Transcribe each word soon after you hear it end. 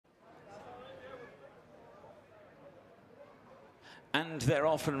And they're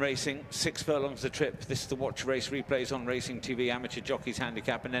off and racing 6 furlongs a trip. This is the watch race replays on Racing TV. Amateur Jockeys,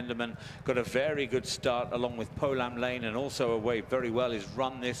 Handicap, and Enderman got a very good start along with Polam Lane, and also away very well is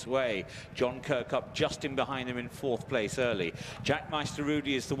Run This Way. John Kirkup just in behind him in 4th place early. Jack Meister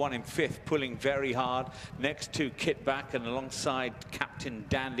Rudy is the one in 5th, pulling very hard. Next to Kit Back, and alongside Captain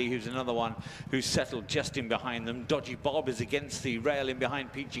Dandy, who's another one who's settled just in behind them. Dodgy Bob is against the rail in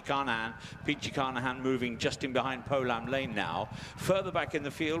behind Peachy Carnahan. Peachy Carnahan moving just in behind Polam Lane now. Further back in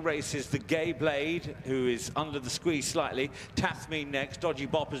the field races the Gay Blade, who is under the squeeze slightly. Tathmine next. Dodgy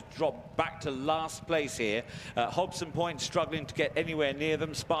Bob has dropped back to last place here. Hobson Point struggling to get anywhere near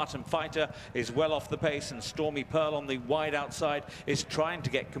them. Spartan Fighter is well off the pace, and Stormy Pearl on the wide outside is trying to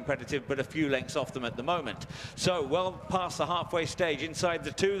get competitive, but a few lengths off them at the moment. So well past the halfway stage. Inside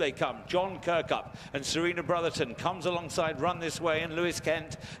the 2 they come. John Kirkup and Serena Brotherton comes alongside Run This Way and Lewis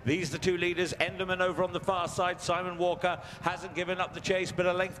Kent. These the 2 leaders. Enderman over on the far side. Simon Walker hasn't given up the chase, but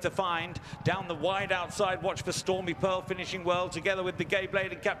a length to find. Down the wide outside, watch for Stormy Pearl finishing well together with the Gay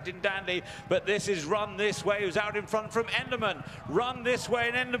Blade and Captain Dandy. But this is Run This Way, who's out in front from Enderman. Run This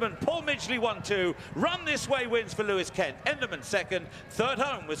Way and Enderman. Paul Midgley 1-2. Run This Way wins for Lewis Kent. Enderman second. Third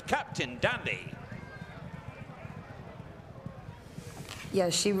home was Captain Dandy. Yeah,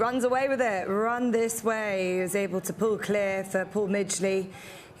 she runs away with it. Run This Way is able to pull clear for Paul Midgley,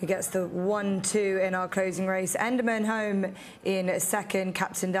 who gets the 1-2 in our closing race. Enderman home in second.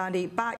 Captain Dandy back.